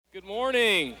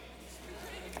Morning.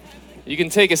 You can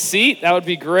take a seat. That would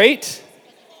be great.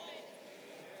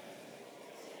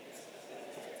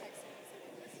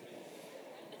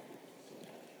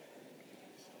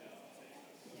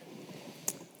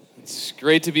 It's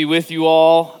great to be with you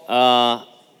all.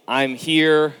 I'm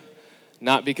here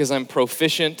not because I'm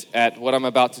proficient at what I'm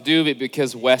about to do, but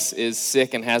because Wes is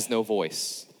sick and has no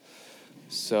voice.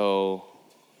 So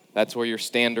that's where your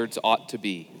standards ought to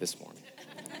be this morning.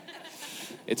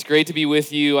 It's great to be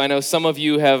with you. I know some of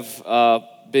you have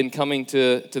been coming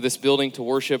to this building to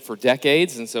worship for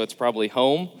decades, and so it's probably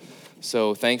home.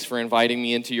 So thanks for inviting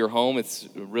me into your home. It's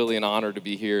really an honor to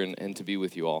be here and to be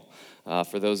with you all.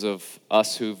 For those of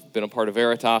us who've been a part of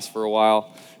Veritas for a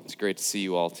while, it's great to see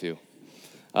you all too.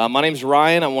 My name's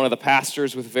Ryan. I'm one of the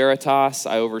pastors with Veritas.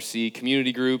 I oversee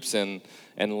community groups and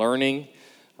learning.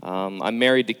 I'm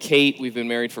married to Kate. We've been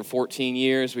married for 14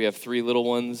 years. We have 3 little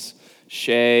ones.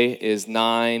 Shay is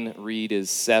 9, Reed is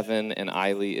 7, and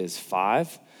Eiley is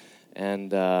 5.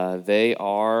 And they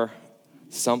are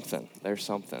something. They're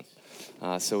something.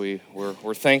 So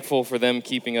we're thankful for them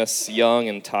keeping us young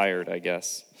and tired, I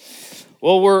guess.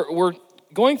 Well, we're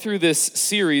going through this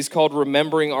series called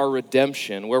Remembering Our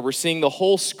Redemption, where we're seeing the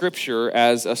whole Scripture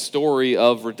as a story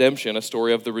of redemption, a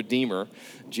story of the Redeemer,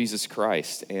 Jesus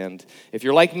Christ. And if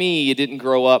you're like me, you didn't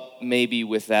grow up maybe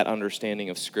with that understanding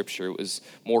of Scripture. It was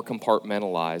more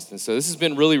compartmentalized. And so this has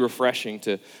been really refreshing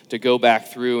to go back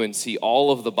through and see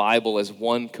all of the Bible as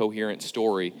one coherent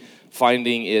story,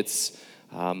 finding its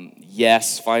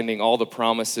finding all the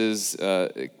promises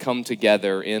come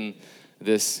together in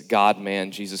this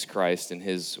God-man, Jesus Christ, and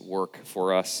his work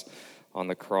for us on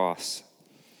the cross.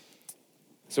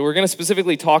 So we're going to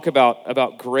specifically talk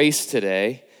about grace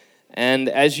today. And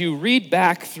as you read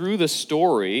back through the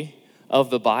story of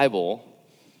the Bible,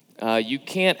 you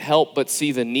can't help but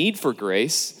see the need for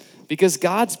grace because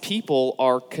God's people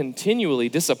are continually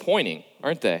disappointing,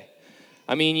 aren't they?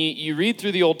 I mean, you read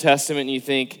through the Old Testament and you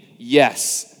think,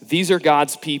 yes, these are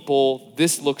God's people.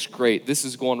 This looks great. This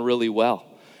is going really well.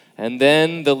 And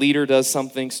then the leader does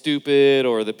something stupid,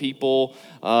 or the people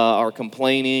are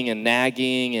complaining and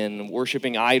nagging and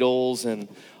worshiping idols and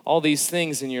all these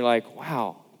things, and you're like,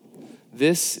 wow,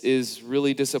 this is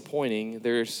really disappointing.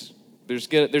 There's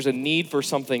a need for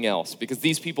something else because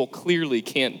these people clearly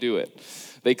can't do it.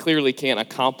 They clearly can't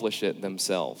accomplish it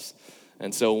themselves.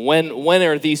 And so when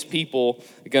are these people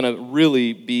going to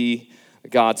really be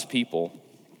God's people?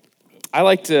 I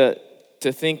like to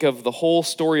think of the whole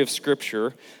story of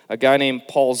Scripture. A guy named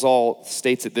Paul Zoll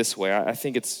states it this way. I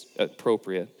think it's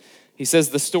appropriate. He says,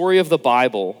 the story of the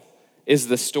Bible is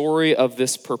the story of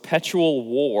this perpetual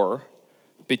war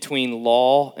between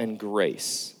law and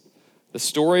grace. The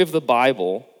story of the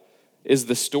Bible is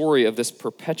the story of this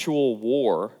perpetual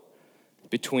war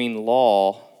between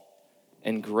law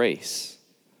and grace.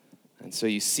 And so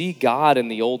you see God in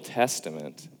the Old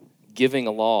Testament giving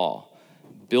a law,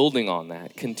 building on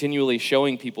that, continually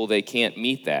showing people they can't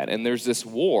meet that. And there's this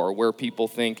war where people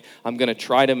think, I'm going to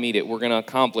try to meet it, we're going to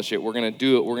accomplish it, we're going to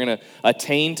do it, we're going to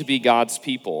attain to be God's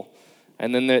people.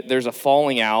 And then there's a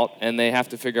falling out, and they have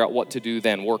to figure out what to do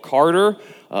then. Work harder,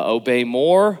 obey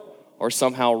more, or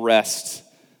somehow rest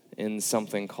in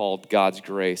something called God's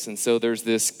grace. And so there's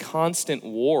this constant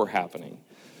war happening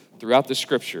throughout the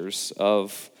Scriptures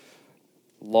of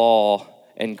law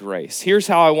and grace. Here's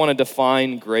how I want to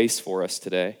define grace for us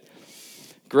today.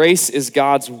 Grace is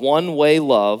God's one-way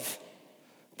love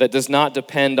that does not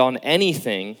depend on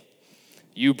anything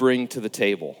you bring to the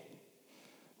table.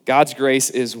 God's grace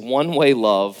is one-way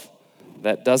love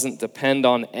that doesn't depend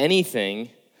on anything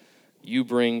you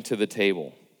bring to the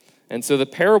table. And so the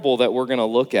parable that we're going to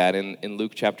look at in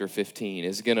Luke chapter 15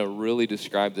 is going to really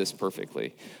describe this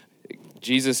perfectly.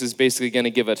 Jesus is basically going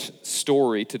to give a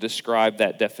story to describe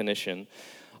that definition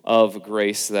of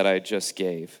grace that I just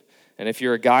gave. And if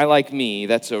you're a guy like me,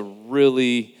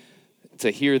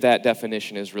 to hear that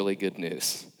definition is really good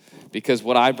news. Because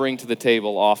what I bring to the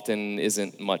table often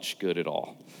isn't much good at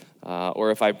all.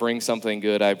 Or if I bring something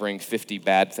good, I bring 50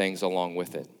 bad things along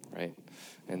with it, right?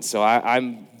 And so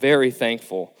I'm very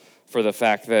thankful for the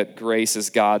fact that grace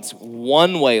is God's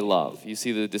one-way love. You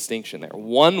see the distinction there.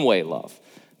 One-way love.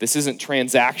 This isn't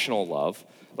transactional love.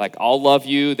 Like, I'll love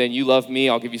you, then you love me,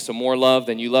 I'll give you some more love,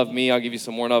 then you love me, I'll give you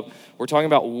some more love. We're talking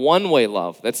about one-way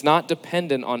love that's not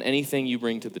dependent on anything you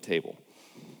bring to the table.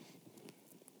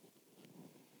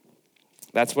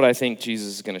 That's what I think Jesus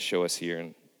is going to show us here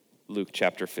in Luke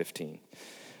chapter 15.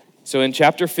 So in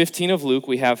chapter 15 of Luke,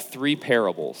 we have 3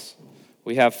 parables.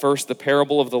 We have first the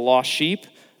parable of the lost sheep,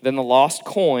 then the lost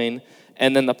coin,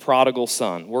 and then the prodigal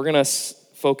son. We're going to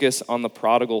focus on the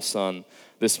prodigal son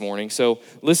this morning. So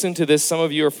listen to this. Some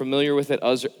of you are familiar with it,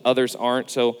 others aren't.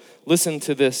 So listen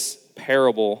to this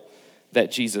parable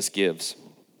that Jesus gives.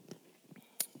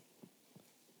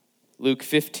 Luke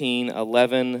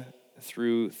 15:11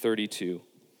 through 32.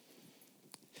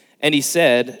 And he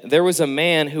said, there was a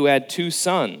man who had 2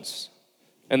 sons.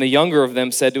 And the younger of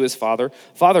them said to his father,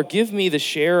 Father, give me the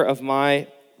share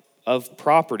of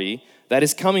property that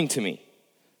is coming to me.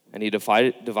 And he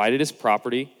divided his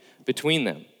property between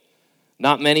them.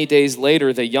 Not many days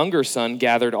later, the younger son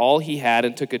gathered all he had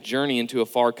and took a journey into a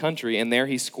far country, and there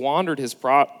he squandered his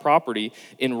property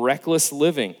in reckless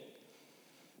living.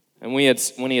 And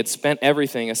when he had spent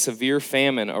everything, a severe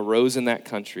famine arose in that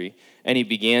country, and he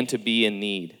began to be in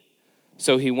need.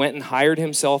 So he went and hired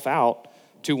himself out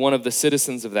to one of the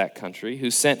citizens of that country, who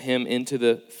sent him into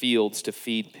the fields to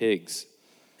feed pigs.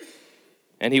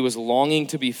 And he was longing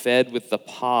to be fed with the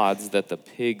pods that the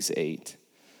pigs ate,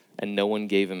 and no one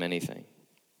gave him anything.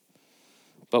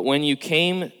 But when he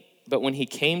came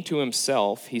to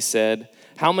himself, he said,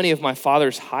 how many of my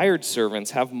father's hired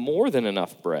servants have more than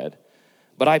enough bread,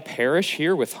 but I perish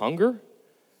here with hunger?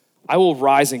 I will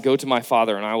rise and go to my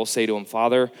father, and I will say to him,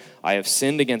 Father, I have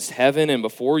sinned against heaven, and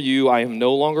before you I am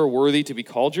no longer worthy to be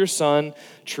called your son.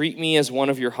 Treat me as one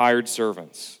of your hired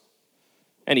servants.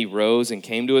 And he rose and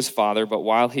came to his father, but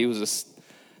while he was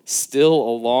still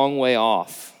a long way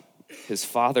off, his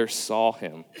father saw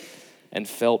him and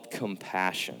felt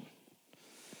compassion,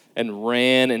 and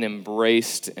ran and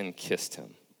embraced and kissed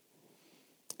him.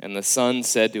 And the son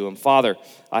said to him, Father,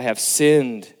 I have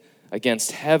sinned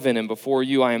against heaven, and before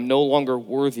you I am no longer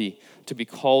worthy to be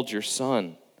called your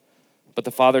son. But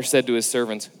the father said to his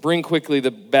servants, bring quickly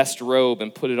the best robe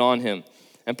and put it on him,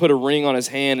 and put a ring on his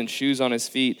hand and shoes on his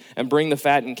feet, and bring the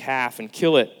fattened calf and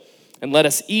kill it, and let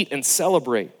us eat and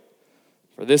celebrate.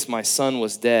 For this my son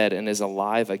was dead and is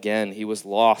alive again. He was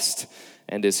lost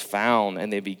and is found.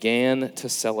 And they began to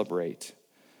celebrate.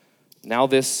 Now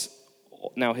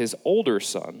his older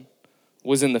son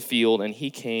was in the field, and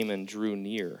he came and drew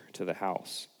near to the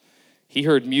house. He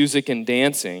heard music and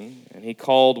dancing, and he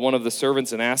called one of the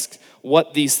servants and asked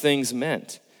what these things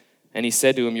meant. And he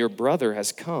said to him, your brother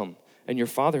has come, and your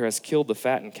father has killed the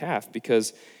fattened calf,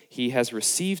 because he has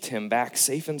received him back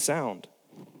safe and sound.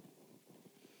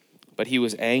 But he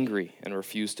was angry and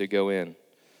refused to go in.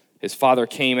 His father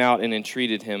came out and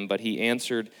entreated him, but he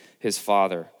answered his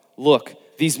father, look,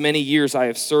 these many years I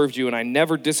have served you, and I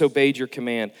never disobeyed your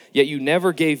command. Yet you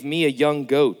never gave me a young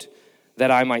goat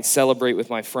that I might celebrate with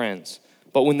my friends.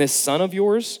 But when this son of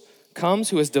yours comes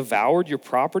who has devoured your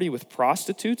property with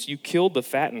prostitutes, you killed the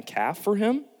fattened calf for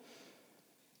him?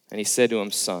 And he said to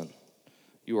him, son,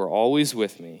 you are always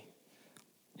with me,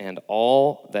 and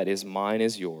all that is mine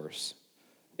is yours.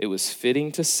 It was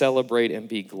fitting to celebrate and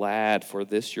be glad, for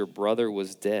this your brother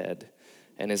was dead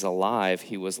and is alive.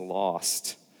 He was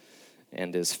lost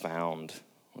and is found.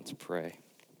 Let's pray.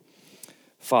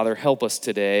 Father, help us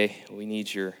today. We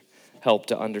need your help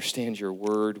to understand your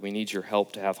word. We need your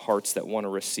help to have hearts that want to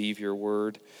receive your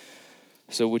word.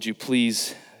 So would you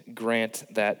please grant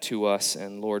that to us?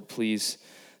 And Lord, please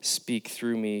speak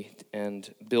through me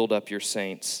and build up your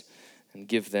saints and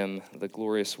give them the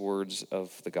glorious words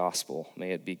of the gospel.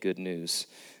 May it be good news.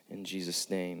 In Jesus'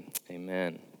 name,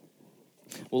 amen.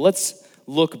 Well, let's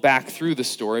look back through the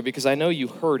story, because I know you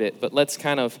heard it, but let's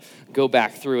kind of go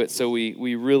back through it so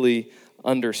we really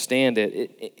understand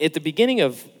it. At the beginning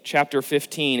of chapter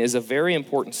 15 is a very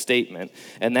important statement,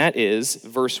 and that is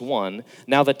verse 1.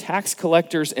 Now the tax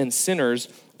collectors and sinners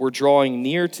were drawing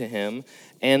near to him,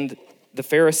 and the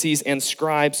Pharisees and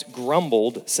scribes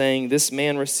grumbled, saying, this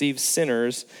man receives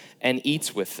sinners and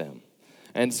eats with them.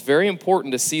 And it's very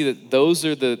important to see that those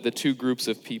are the two groups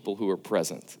of people who are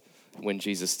present when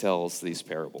Jesus tells these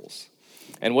parables.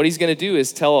 And what he's going to do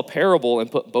is tell a parable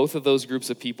and put both of those groups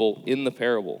of people in the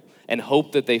parable and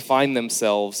hope that they find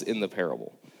themselves in the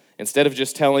parable. Instead of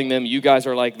just telling them, you guys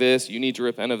are like this, you need to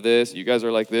repent of this, you guys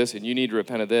are like this, and you need to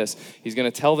repent of this, he's going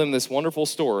to tell them this wonderful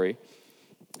story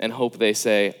and hope they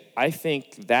say, I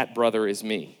think that brother is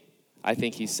me. I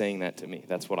think he's saying that to me.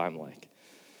 That's what I'm like.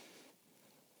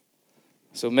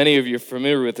 So many of you are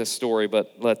familiar with this story,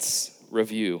 but let's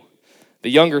review. The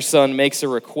younger son makes a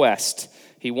request.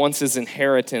 He wants his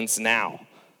inheritance now.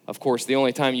 Of course, the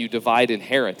only time you divide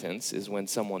inheritance is when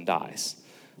someone dies.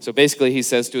 So basically, he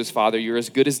says to his father, you're as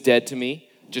good as dead to me.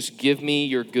 Just give me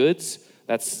your goods.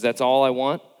 That's all I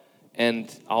want,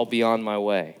 and I'll be on my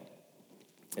way.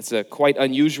 It's a quite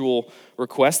unusual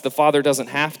request. The father doesn't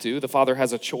have to. The father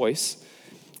has a choice.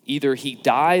 Either he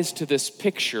dies to this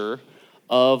picture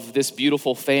of this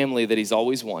beautiful family that he's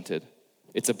always wanted.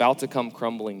 It's about to come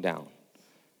crumbling down.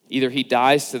 Either he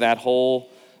dies to that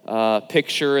whole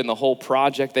picture and the whole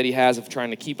project that he has of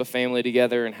trying to keep a family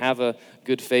together and have a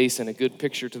good face and a good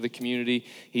picture to the community,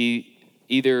 he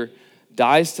either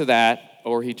dies to that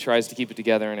or he tries to keep it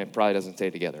together and it probably doesn't stay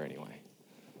together anyway.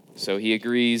 So he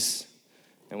agrees,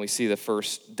 and we see the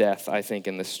first death, I think,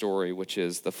 in this story, which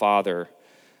is the father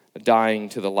dying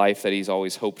to the life that he's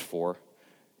always hoped for.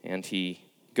 And he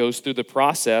goes through the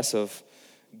process of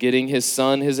getting his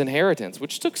son his inheritance,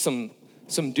 which took some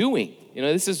doing. You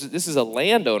know, this is a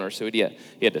landowner, so he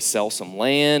had to sell some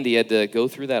land. He had to go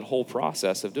through that whole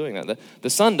process of doing that. The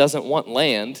son doesn't want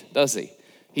land, does he?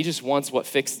 He just wants what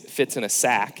fits in a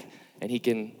sack, and he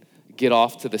can get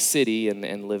off to the city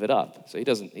and live it up. So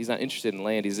he's not interested in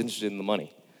land, he's interested in the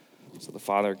money. So the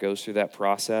father goes through that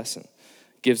process and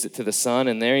gives it to the son,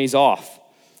 and there he's off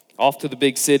to the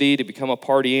big city to become a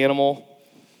party animal.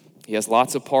 He has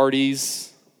lots of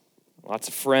parties, lots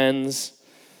of friends,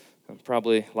 and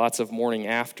probably lots of morning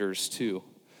afters too.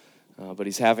 But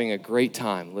he's having a great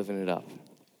time living it up.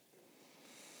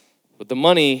 But the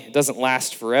money doesn't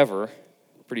last forever.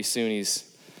 Pretty soon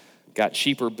he's got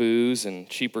cheaper booze and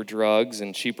cheaper drugs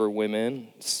and cheaper women,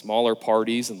 smaller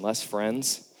parties and less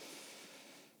friends.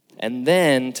 And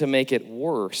then, to make it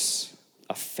worse,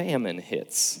 a famine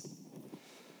hits.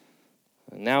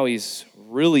 And now he's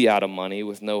really out of money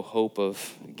with no hope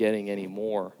of getting any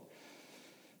more.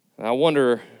 And I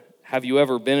wonder, have you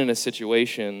ever been in a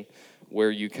situation where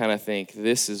you kind of think,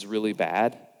 this is really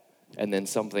bad, and then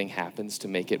something happens to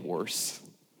make it worse?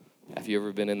 Have you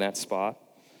ever been in that spot?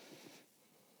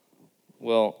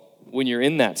 Well, when you're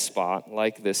in that spot,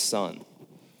 like this son,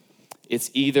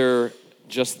 it's either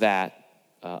just that,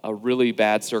 a really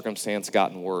bad circumstance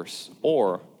gotten worse,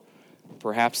 or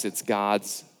perhaps it's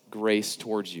God's grace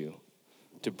towards you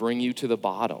to bring you to the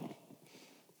bottom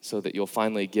so that you'll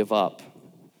finally give up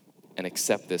and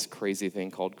accept this crazy thing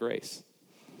called grace.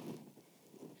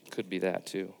 Could be that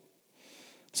too.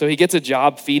 So he gets a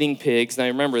job feeding pigs. Now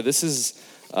remember, this is,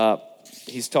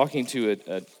 he's talking to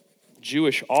a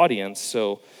Jewish audience,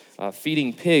 so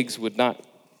feeding pigs would not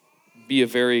be a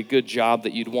very good job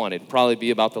that you'd want. It'd probably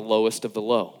be about the lowest of the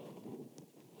low.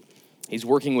 He's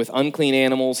working with unclean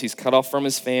animals, he's cut off from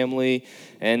his family,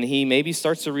 and he maybe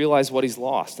starts to realize what he's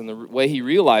lost. And the way he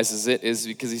realizes it is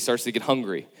because he starts to get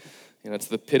hungry. You know, it's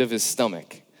the pit of his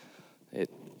stomach.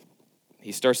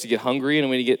 He starts to get hungry, and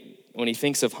when he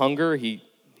thinks of hunger, he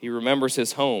remembers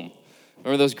his home.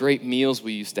 Remember those great meals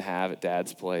we used to have at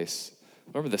Dad's place?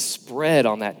 Remember the spread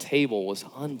on that table was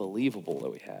unbelievable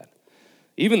that we had.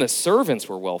 Even the servants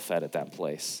were well fed at that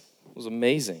place. It was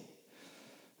amazing.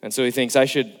 And so he thinks, I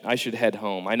should head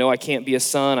home. I know I can't be a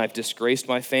son. I've disgraced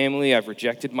my family. I've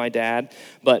rejected my dad.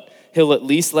 But he'll at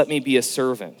least let me be a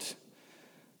servant.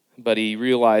 But he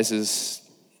realizes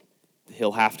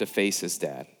he'll have to face his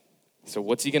dad. So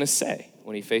what's he going to say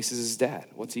when he faces his dad?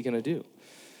 What's he going to do?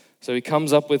 So he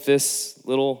comes up with this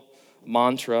little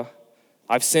mantra.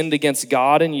 I've sinned against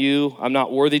God and you. I'm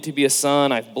not worthy to be a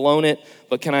son. I've blown it.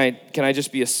 But can I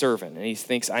just be a servant? And he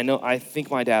thinks, I think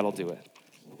my dad will do it.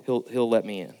 He'll let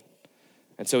me in.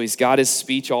 And so he's got his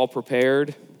speech all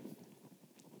prepared.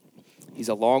 He's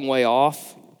a long way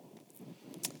off.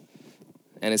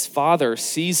 And his father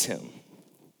sees him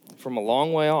from a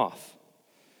long way off.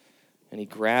 And he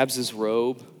grabs his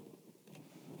robe,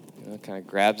 kind of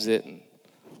grabs it and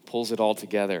pulls it all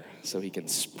together so he can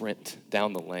sprint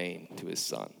down the lane to his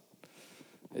son.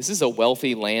 This is a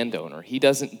wealthy landowner. He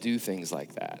doesn't do things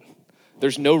like that.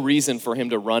 There's no reason for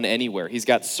him to run anywhere. He's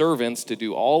got servants to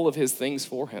do all of his things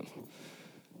for him.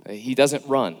 He doesn't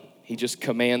run. He just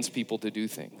commands people to do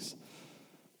things.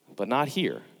 But not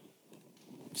here.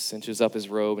 Cinches up his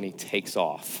robe and he takes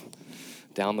off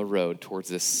down the road towards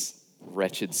this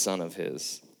wretched son of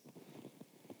his.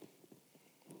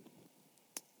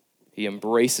 He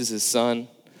embraces his son,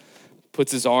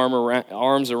 puts his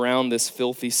arms around this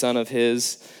filthy son of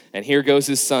his, and here goes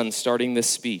his son starting this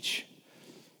speech.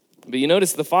 But you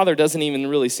notice the father doesn't even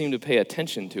really seem to pay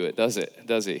attention to it, does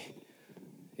he?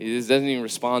 He just doesn't even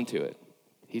respond to it.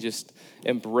 He just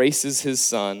embraces his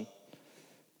son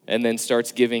and then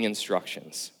starts giving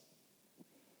instructions.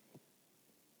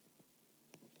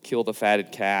 Kill the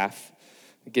fatted calf,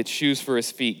 get shoes for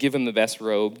his feet, give him the best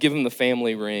robe, give him the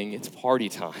family ring. It's party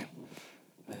time.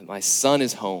 My son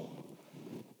is home.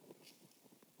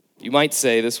 You might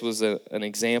say this was an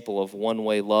example of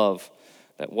one-way love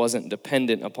that wasn't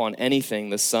dependent upon anything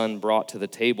the son brought to the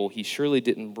table. He surely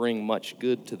didn't bring much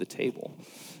good to the table.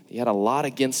 He had a lot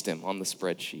against him on the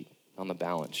spreadsheet, on the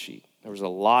balance sheet. There was a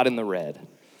lot in the red.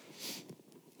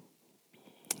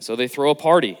 So they throw a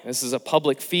party. This is a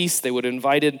public feast. They would have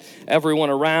invited everyone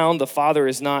around. The father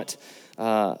is not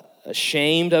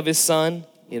ashamed of his son.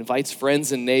 He invites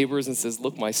friends and neighbors and says,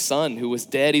 look, my son who was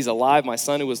dead, he's alive. My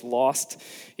son who was lost,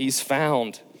 he's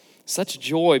found. Such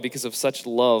joy because of such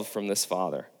love from this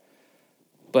father.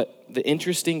 But the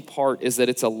interesting part is that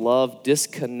it's a love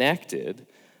disconnected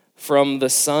from the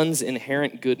son's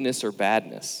inherent goodness or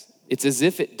badness. It's as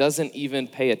if it doesn't even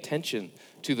pay attention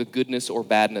to the goodness or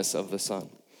badness of the son.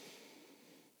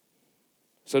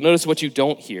 So notice what you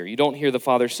don't hear. You don't hear the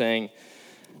father saying,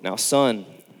 now son,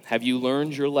 have you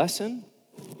learned your lesson?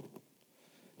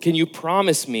 Can you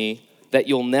promise me that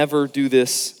you'll never do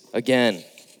this again?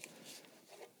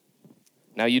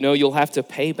 Now you know you'll have to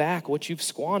pay back what you've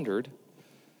squandered.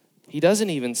 He doesn't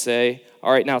even say,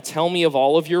 all right, now tell me of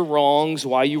all of your wrongs,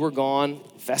 why you were gone,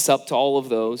 fess up to all of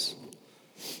those.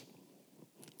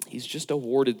 He's just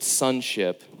awarded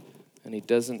sonship, and he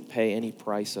doesn't pay any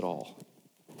price at all.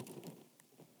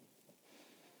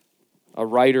 A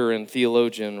writer and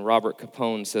theologian, Robert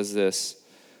Capone, says this: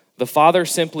 the father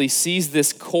simply sees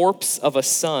this corpse of a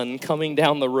son coming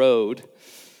down the road,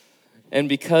 and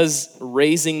because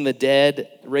raising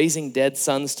dead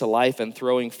sons to life and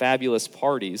throwing fabulous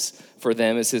parties for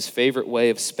them is his favorite way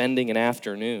of spending an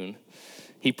afternoon,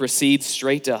 he proceeds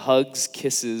straight to hugs,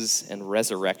 kisses, and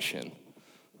resurrection.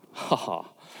 Ha,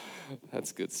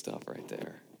 that's good stuff right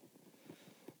there.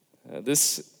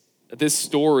 This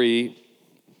story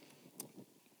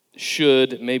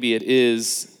should, maybe it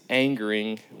is,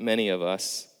 angering many of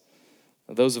us.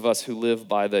 Those of us who live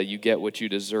by the you get what you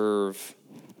deserve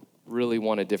really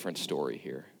want a different story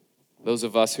here. Those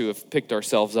of us who have picked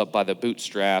ourselves up by the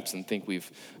bootstraps and think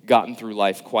we've gotten through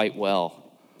life quite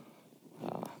well,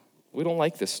 we don't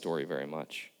like this story very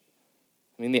much.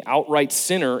 I mean, the outright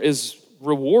sinner is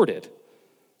rewarded.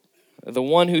 The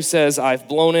one who says, I've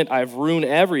blown it, I've ruined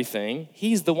everything,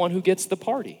 he's the one who gets the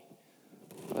party.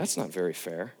 Well, that's not very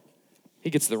fair. He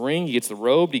gets the ring, he gets the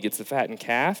robe, he gets the fattened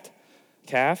calf.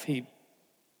 He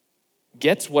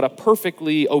gets what a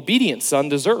perfectly obedient son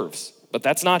deserves, but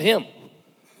that's not him.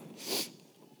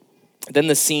 Then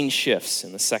the scene shifts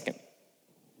in the second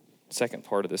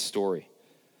part of this story.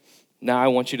 Now I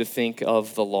want you to think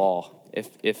of the law.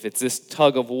 If it's this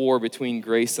tug of war between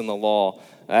grace and the law,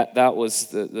 that was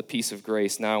the piece of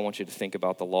grace. Now I want you to think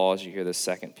about the law as you hear this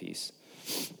second piece.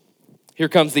 Here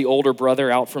comes the older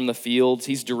brother out from the fields.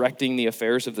 He's directing the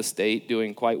affairs of the state,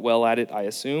 doing quite well at it, I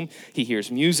assume. He hears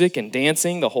music and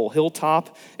dancing. The whole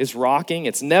hilltop is rocking.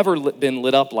 It's never been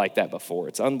lit up like that before.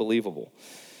 It's unbelievable.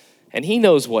 And he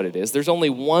knows what it is. There's only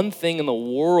one thing in the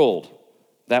world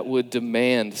that would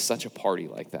demand such a party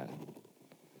like that.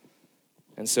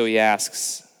 And so he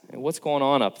asks, what's going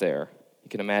on up there? You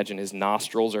can imagine his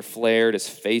nostrils are flared, his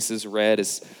face is red,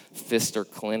 his fists are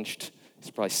clenched. He's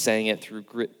probably saying it through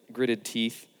gritted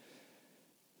teeth.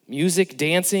 Music,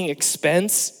 dancing,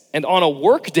 expense, and on a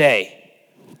work day.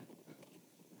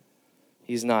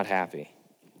 He's not happy.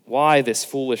 Why this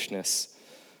foolishness?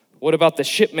 What about the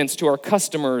shipments to our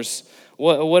customers?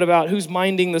 What about who's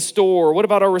minding the store? What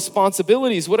about our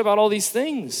responsibilities? What about all these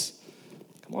things?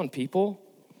 Come on, people.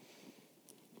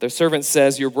 The servant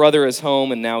says, your brother is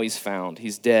home and now he's found.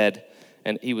 He's dead,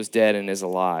 and he was dead and is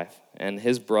alive. And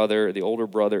his brother, the older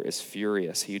brother, is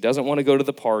furious. He doesn't want to go to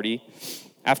the party.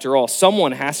 After all,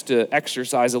 someone has to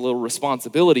exercise a little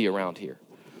responsibility around here.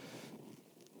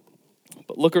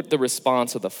 But look at the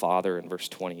response of the father in verse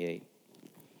 28.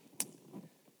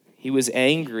 He was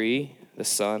angry, the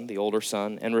son, the older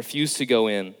son, and refused to go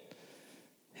in.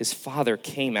 His father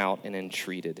came out and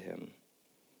entreated him.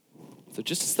 So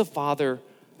just as the father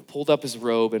pulled up his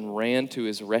robe and ran to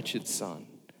his wretched son,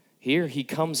 here he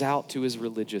comes out to his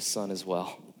religious son as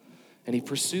well. And he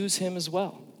pursues him as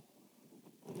well.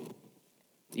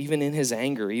 Even in his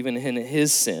anger, even in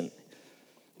his sin,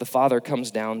 the father comes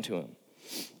down to him.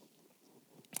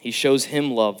 He shows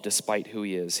him love despite who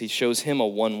he is. He shows him a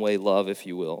one-way love, if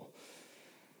you will.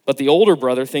 But the older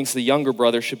brother thinks the younger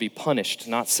brother should be punished,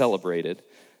 not celebrated.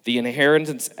 The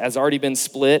inheritance has already been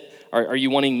split. Are you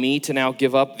wanting me to now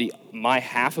give up my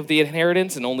half of the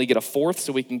inheritance and only get a fourth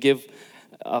so we can give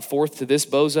a fourth to this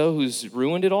bozo who's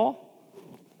ruined it all?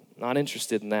 Not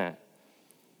interested in that.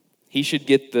 He should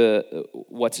get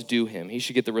what's due him. He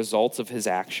should get the results of his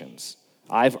actions.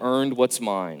 I've earned what's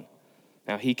mine.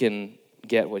 Now he can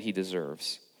get what he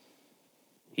deserves.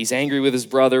 He's angry with his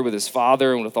brother, with his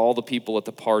father, and with all the people at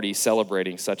the party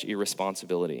celebrating such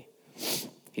irresponsibility.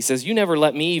 He says, you never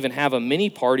let me even have a mini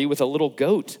party with a little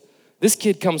goat. This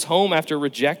kid comes home after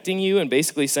rejecting you and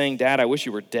basically saying, Dad, I wish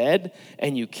you were dead,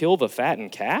 and you kill the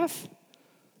fattened calf?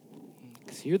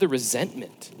 Hear the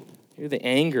resentment. Hear the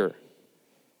anger.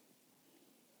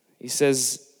 He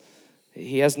says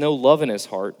he has no love in his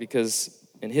heart because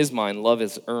in his mind, love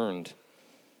is earned.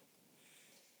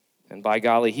 And by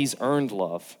golly, he's earned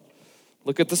love.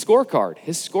 Look at the scorecard.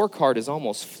 His scorecard is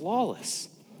almost flawless.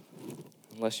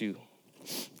 Unless you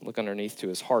look underneath to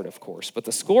his heart, of course. But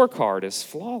the scorecard is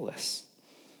flawless.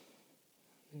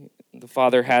 The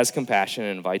Father has compassion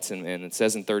and invites him in. It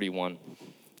says in 31,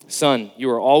 "Son, you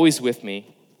are always with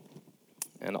me,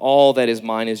 and all that is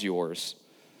mine is yours."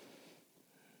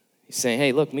 He's saying,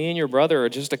 hey, look, me and your brother are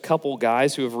just a couple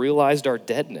guys who have realized our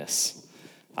deadness.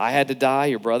 I had to die,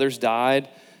 your brothers died,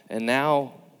 and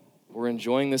now we're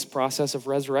enjoying this process of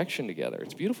resurrection together.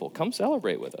 It's beautiful. Come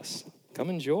celebrate with us. Come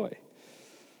enjoy.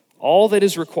 All that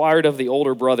is required of the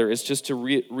older brother is just to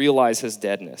realize his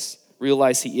deadness,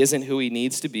 realize he isn't who he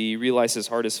needs to be, realize his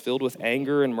heart is filled with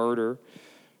anger and murder,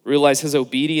 realize his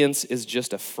obedience is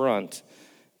just a front,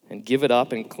 and give it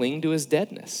up and cling to his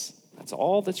deadness. That's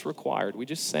all that's required. We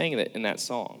just sang it in that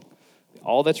song.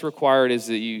 All that's required is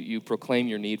that you proclaim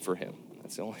your need for him.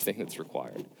 That's the only thing that's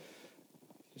required.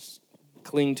 Just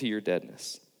cling to your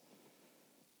deadness.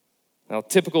 Now,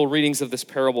 typical readings of this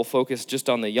parable focus just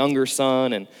on the younger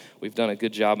son, and we've done a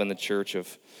good job in the church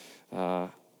of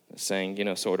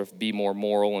saying, sort of be more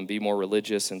moral and be more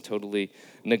religious, and totally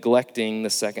neglecting the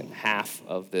second half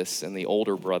of this and the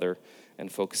older brother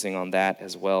and focusing on that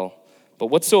as well. But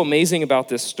what's so amazing about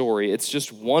this story, it's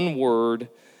just one word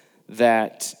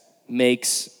that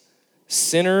makes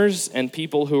sinners and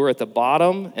people who are at the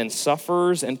bottom and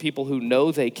sufferers and people who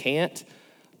know they can't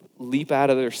leap out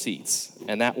of their seats.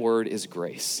 And that word is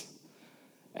grace.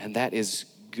 And that is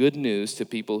good news to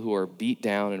people who are beat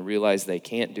down and realize they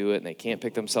can't do it and they can't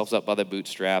pick themselves up by the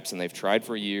bootstraps and they've tried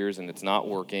for years and it's not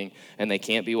working and they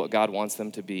can't be what God wants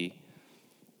them to be.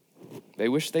 They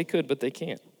wish they could, but they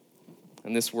can't.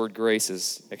 And this word grace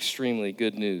is extremely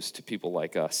good news to people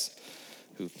like us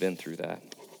who've been through that.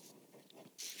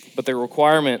 But the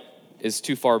requirement is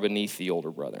too far beneath the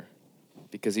older brother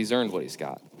because he's earned what he's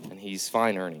got, and he's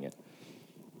fine earning it.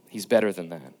 He's better than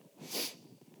that.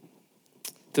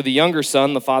 To the younger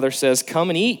son, the father says, come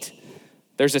and eat.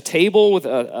 There's a table with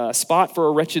a spot for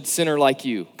a wretched sinner like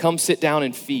you. Come sit down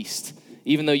and feast.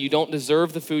 Even though you don't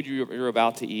deserve the food you're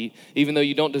about to eat, even though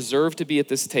you don't deserve to be at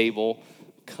this table,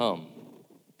 come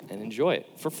and enjoy it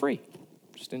for free.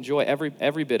 Just enjoy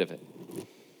every bit of it.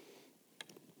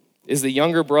 Is the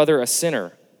younger brother a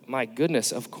sinner? My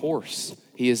goodness, of course,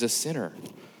 he is a sinner.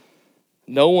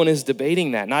 No one is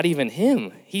debating that, not even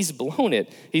him. He's blown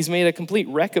it. He's made a complete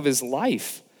wreck of his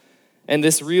life. And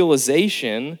this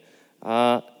realization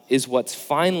is what's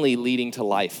finally leading to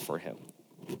life for him.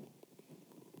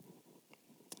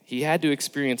 He had to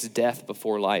experience death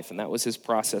before life, and that was his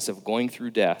process of going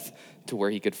through death to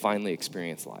where he could finally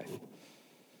experience life.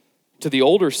 To the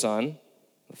older son,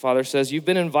 the father says, you've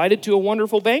been invited to a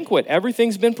wonderful banquet.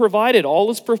 Everything's been provided. All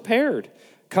is prepared.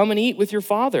 Come and eat with your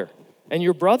father and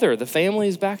your brother. The family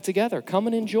is back together. Come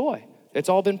and enjoy. It's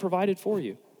all been provided for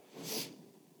you.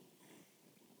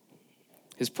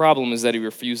 His problem is that he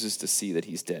refuses to see that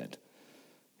he's dead.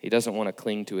 He doesn't want to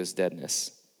cling to his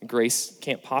deadness. Grace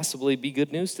can't possibly be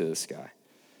good news to this guy.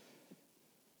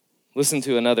 Listen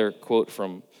to another quote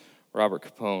from Robert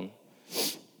Capone.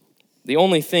 The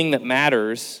only thing that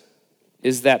matters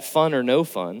is that fun or no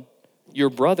fun, your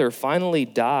brother finally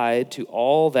died to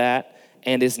all that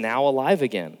and is now alive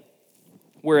again.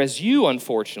 Whereas you,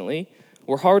 unfortunately,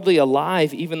 were hardly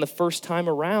alive even the first time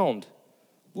around.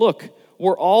 Look,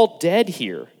 we're all dead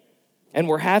here, and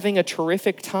we're having a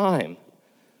terrific time.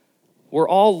 We're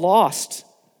all lost,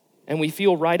 and we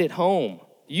feel right at home.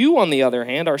 You, on the other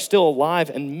hand, are still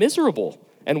alive and miserable.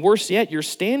 And worse yet, you're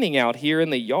standing out here in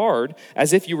the yard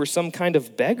as if you were some kind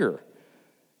of beggar.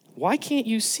 Why can't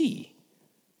you see?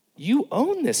 You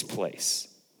own this place.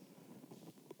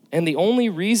 And the only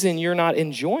reason you're not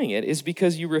enjoying it is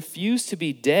because you refuse to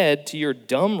be dead to your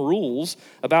dumb rules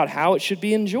about how it should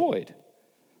be enjoyed.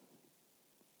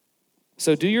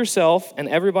 So do yourself and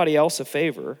everybody else a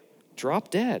favor.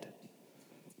 Drop dead.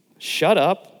 Shut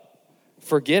up.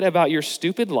 Forget about your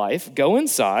stupid life. Go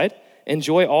inside.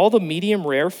 Enjoy all the medium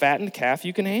rare fattened calf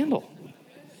you can handle.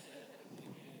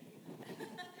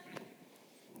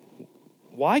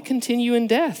 Why continue in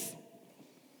death?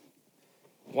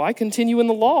 Why continue in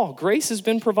the law? Grace has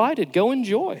been provided. Go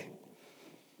enjoy.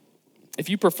 If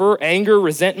you prefer anger,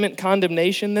 resentment,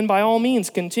 condemnation, then by all means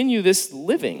continue this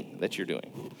living that you're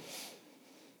doing.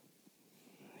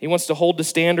 He wants to hold the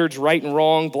standards right and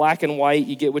wrong, black and white,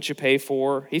 you get what you pay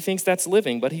for. He thinks that's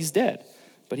living, but he's dead.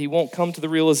 But he won't come to the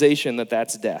realization that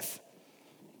that's death.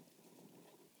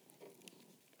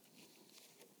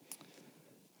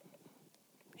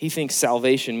 He thinks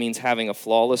salvation means having a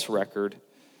flawless record.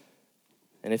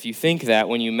 And if you think that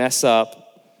when you mess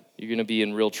up, you're going to be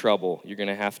in real trouble. You're going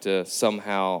to have to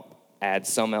somehow add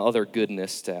some other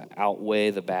goodness to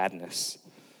outweigh the badness.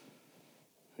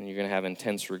 And you're going to have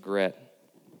intense regret.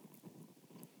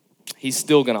 He's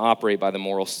still going to operate by the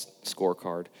moral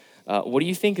scorecard. What do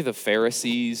you think the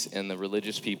Pharisees and the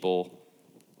religious people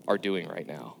are doing right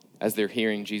now as they're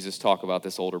hearing Jesus talk about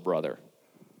this older brother?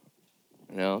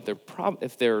 You know,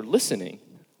 if they're listening,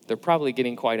 they're probably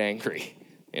getting quite angry.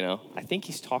 You know, I think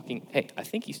he's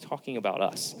talking about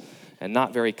us, and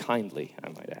not very kindly, I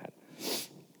might add.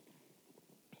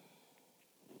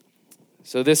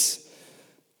 So this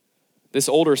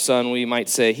older son, we might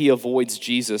say, he avoids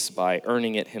Jesus by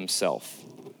earning it himself.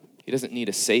 He doesn't need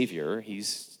a savior.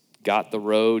 He's got the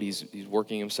road. He's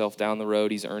working himself down the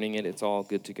road. He's earning it. It's all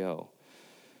good to go.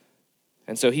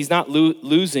 And so he's not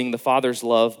losing the Father's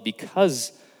love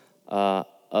because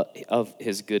of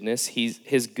his goodness.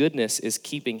 His goodness is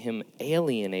keeping him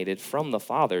alienated from the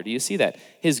Father. Do you see that?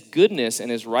 His goodness and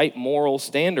his right moral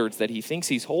standards that he thinks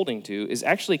he's holding to is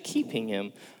actually keeping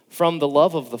him from the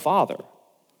love of the Father.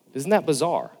 Isn't that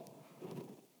bizarre?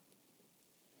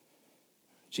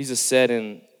 Jesus said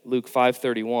in Luke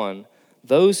 5:31,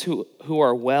 "Those who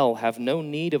are well have no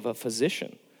need of a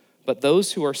physician, but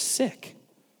those who are sick."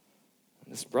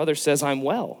 This brother says, "I'm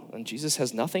well," and Jesus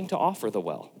has nothing to offer the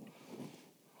well,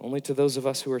 only to those of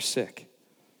us who are sick.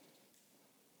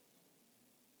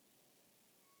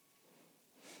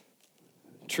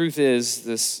 Truth is,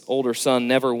 this older son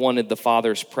never wanted the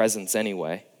Father's presence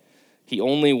anyway. He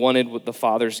only wanted the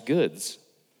Father's goods.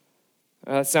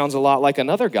 That sounds a lot like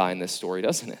another guy in this story,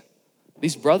 doesn't it?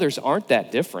 These brothers aren't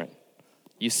that different.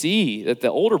 You see that the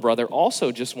older brother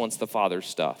also just wants the Father's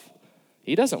stuff.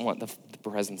 He doesn't want the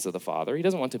presence of the Father. He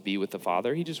doesn't want to be with the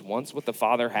Father. He just wants what the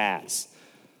Father has.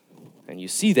 And you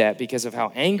see that because of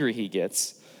how angry he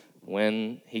gets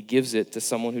when he gives it to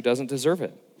someone who doesn't deserve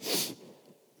it.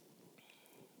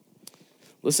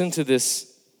 Listen to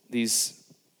these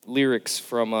lyrics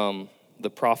from the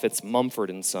prophets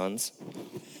Mumford and Sons.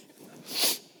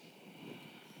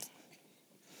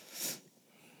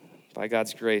 By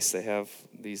God's grace, they have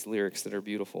these lyrics that are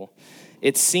beautiful.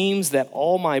 "It seems that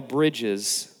all my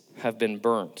bridges have been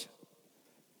burnt,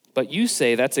 but you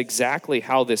say that's exactly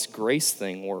how this grace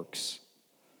thing works.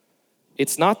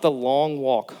 It's not the long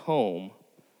walk home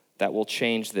that will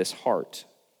change this heart,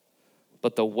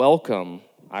 but the welcome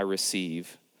I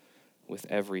receive with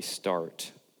every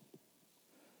start."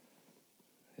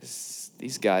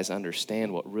 These guys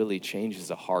understand what really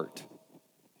changes a heart.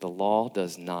 The law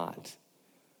does not.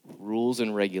 Rules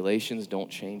and regulations don't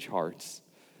change hearts.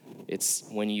 It's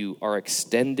when you are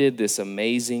extended this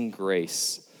amazing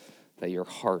grace that your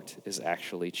heart is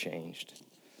actually changed.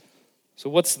 So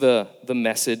what's the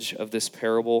message of this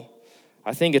parable?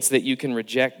 I think it's that you can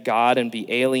reject God and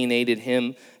be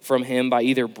alienated from him by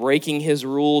either breaking his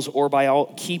rules or by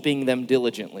keeping them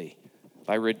diligently,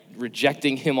 by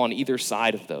rejecting him on either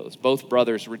side of those. Both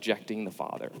brothers rejecting the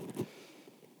Father.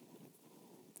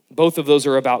 Both of those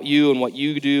are about you and what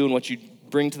you do and what you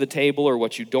bring to the table or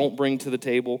what you don't bring to the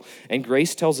table. And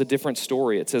grace tells a different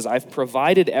story. It says, I've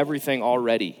provided everything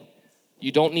already.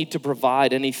 You don't need to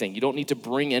provide anything. You don't need to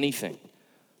bring anything.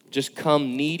 Just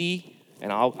come needy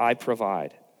and I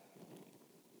provide.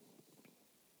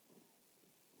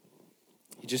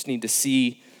 You just need to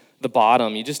see the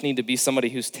bottom. You just need to be somebody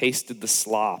who's tasted the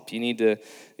slop. You need to,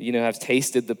 have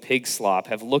tasted the pig slop,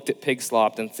 have looked at pig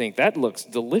slop and think, that looks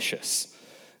delicious.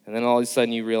 And then all of a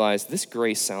sudden you realize this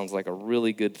grace sounds like a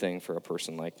really good thing for a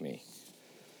person like me.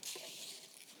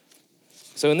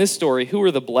 So in this story, who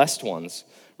are the blessed ones?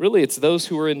 Really, it's those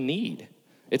who are in need.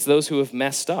 It's those who have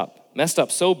messed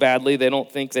up so badly they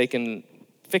don't think they can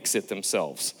fix it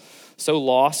themselves. So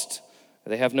lost,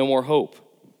 they have no more hope.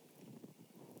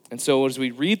 And so as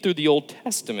we read through the Old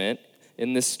Testament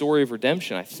in this story of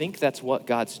redemption, I think that's what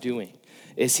God's doing,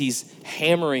 is he's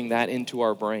hammering that into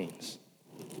our brains.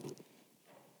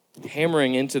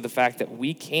 Hammering into the fact that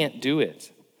we can't do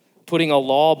it. Putting a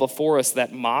law before us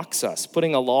that mocks us.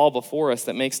 Putting a law before us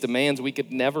that makes demands we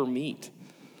could never meet.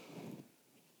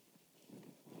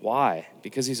 Why?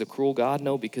 Because he's a cruel God?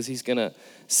 No, because he's going to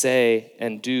say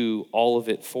and do all of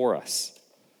it for us.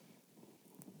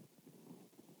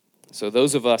 So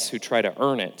those of us who try to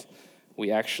earn it,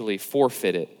 we actually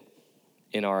forfeit it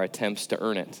in our attempts to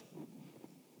earn it.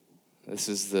 This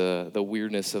is the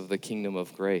weirdness of the kingdom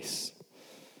of grace.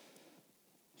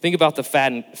 Think about the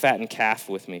fattened calf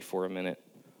with me for a minute.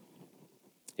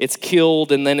 It's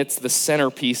killed, and then it's the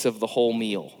centerpiece of the whole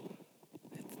meal.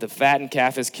 The fattened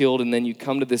calf is killed, and then you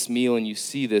come to this meal and you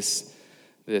see this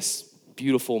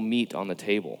beautiful meat on the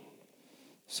table.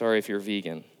 Sorry if you're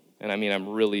vegan. And I mean, I'm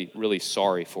really, really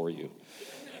sorry for you.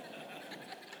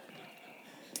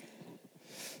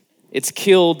 It's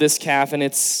killed this calf, and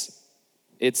it's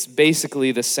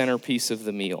basically the centerpiece of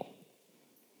the meal.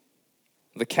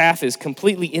 The calf is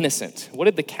completely innocent. What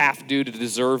did the calf do to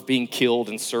deserve being killed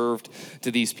and served to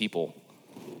these people?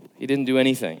 He didn't do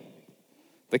anything.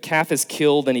 The calf is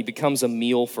killed and he becomes a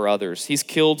meal for others. He's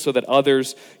killed so that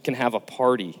others can have a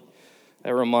party.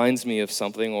 That reminds me of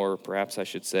something, or perhaps I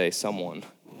should say someone.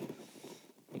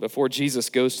 Before Jesus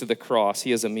goes to the cross,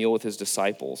 he has a meal with his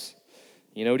disciples.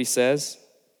 You know what he says?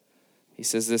 He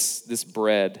says, this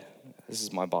bread, this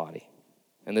is my body.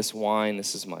 And this wine,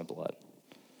 this is my blood.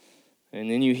 And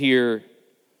then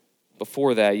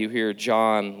before that, you hear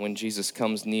John, when Jesus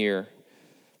comes near,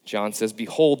 John says,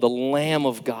 "Behold, the Lamb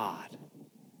of God,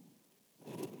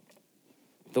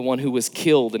 the one who was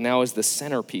killed and now is the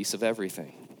centerpiece of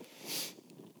everything."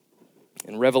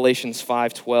 In Revelations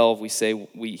 5:12,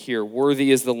 we hear,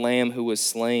 "Worthy is the Lamb who was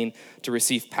slain to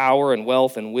receive power and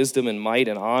wealth and wisdom and might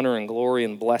and honor and glory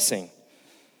and blessing."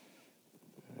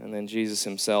 And then Jesus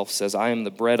himself says, "I am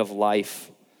the bread of life.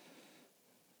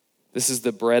 This is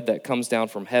the bread that comes down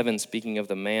from heaven," speaking of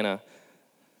the manna,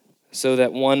 "so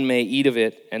that one may eat of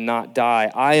it and not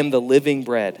die. I am the living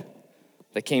bread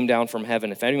that came down from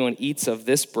heaven. If anyone eats of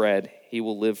this bread, he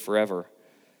will live forever.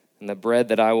 And the bread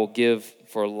that I will give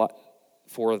for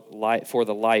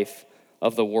the life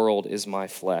of the world is my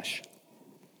flesh."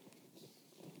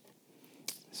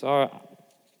 So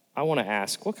I want to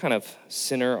ask, what kind of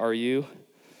sinner are you?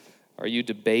 Are you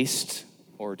debased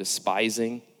or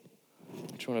despising?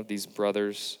 Which one of these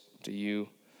brothers do you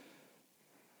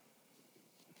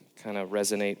kind of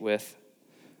resonate with?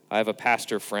 I have a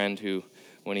pastor friend who,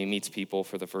 when he meets people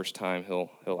for the first time,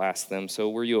 he'll ask them, "So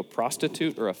were you a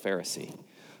prostitute or a Pharisee?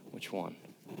 Which one?"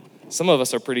 Some of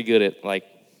us are pretty good at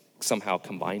somehow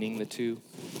combining the two,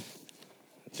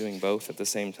 doing both at the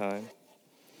same time.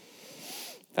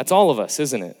 That's all of us,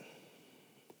 isn't it?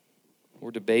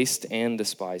 We're debased and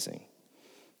despising.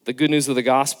 The good news of the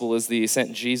gospel is that he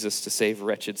sent Jesus to save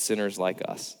wretched sinners like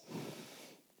us.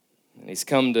 And he's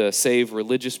come to save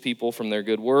religious people from their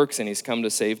good works, and he's come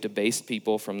to save debased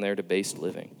people from their debased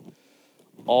living.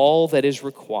 All that is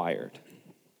required,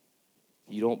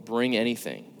 you don't bring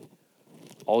anything.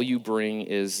 All you bring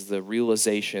is the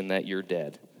realization that you're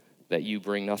dead, that you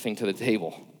bring nothing to the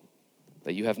table,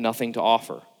 that you have nothing to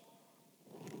offer.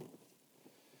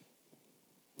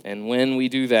 And when we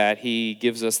do that, he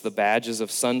gives us the badges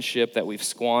of sonship that we've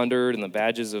squandered and the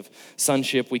badges of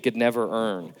sonship we could never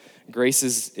earn. Grace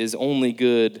is only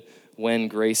good when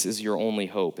grace is your only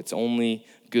hope. It's only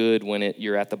good when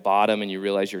you're at the bottom and you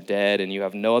realize you're dead and you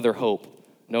have no other hope,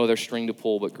 no other string to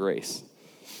pull but grace.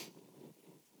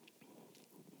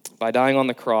 By dying on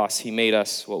the cross, he made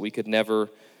us what we could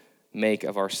never make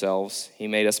of ourselves. He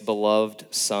made us beloved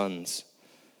sons.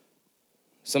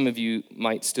 Some of you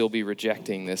might still be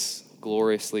rejecting this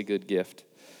gloriously good gift.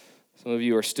 Some of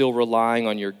you are still relying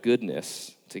on your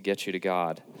goodness to get you to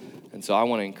God. And so I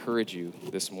want to encourage you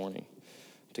this morning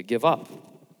to give up,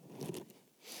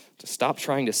 to stop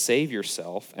trying to save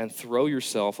yourself and throw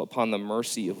yourself upon the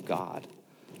mercy of God,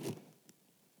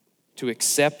 to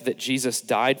accept that Jesus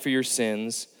died for your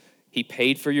sins, he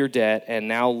paid for your debt, and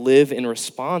now live in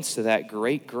response to that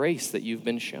great grace that you've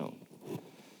been shown.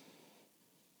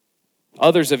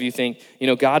 Others of you think,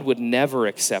 God would never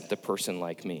accept a person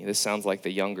like me. This sounds like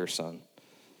the younger son.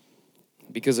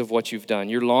 Because of what you've done.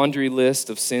 Your laundry list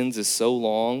of sins is so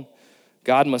long.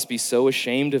 God must be so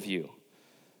ashamed of you.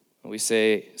 And we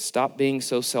say, stop being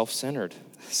so self-centered.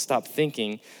 Stop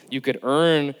thinking you could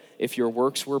earn if your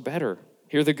works were better.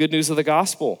 Hear the good news of the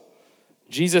gospel.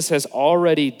 Jesus has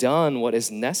already done what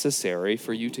is necessary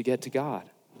for you to get to God.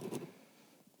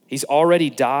 He's already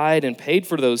died and paid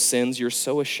for those sins you're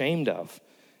so ashamed of.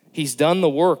 He's done the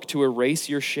work to erase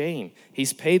your shame.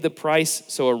 He's paid the price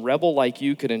so a rebel like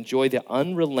you could enjoy the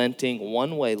unrelenting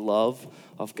one-way love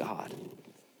of God.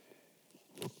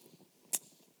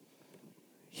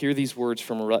 Hear these words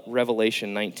from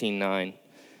Revelation 19:9.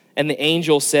 "And the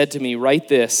angel said to me, write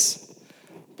this,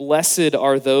 blessed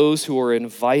are those who are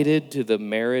invited to the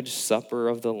marriage supper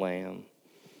of the Lamb.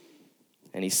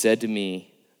 And he said to me,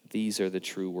 these are the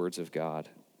true words of God."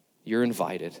 You're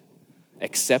invited.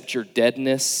 Accept your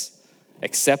deadness.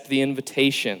 Accept the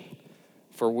invitation.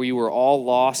 For we were all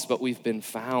lost, but we've been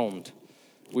found.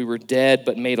 We were dead,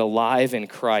 but made alive in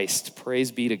Christ.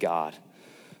 Praise be to God.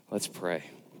 Let's pray.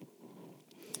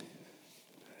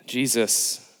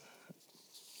 Jesus,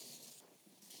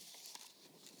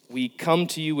 we come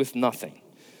to you with nothing.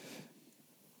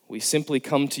 We simply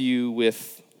come to you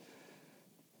with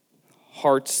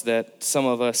hearts that some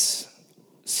of us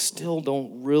still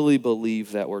don't really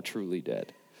believe that we're truly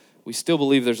dead. We still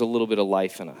believe there's a little bit of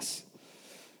life in us.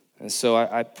 And so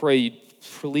I pray you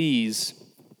please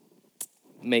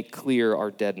make clear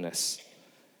our deadness.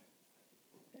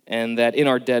 And that in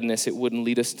our deadness, it wouldn't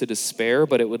lead us to despair,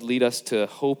 but it would lead us to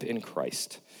hope in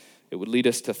Christ. It would lead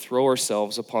us to throw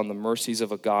ourselves upon the mercies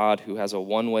of a God who has a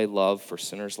one-way love for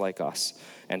sinners like us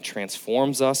and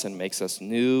transforms us and makes us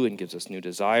new and gives us new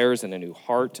desires and a new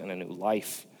heart and a new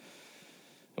life.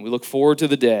 And we look forward to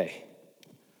the day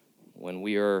when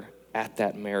we are at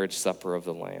that marriage supper of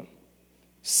the Lamb,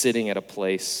 sitting at a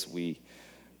place we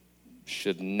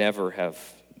should never have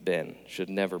been, should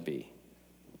never be,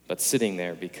 but sitting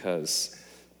there because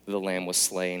the Lamb was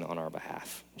slain on our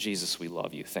behalf. Jesus, we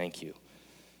love you. Thank you.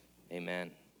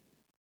 Amen.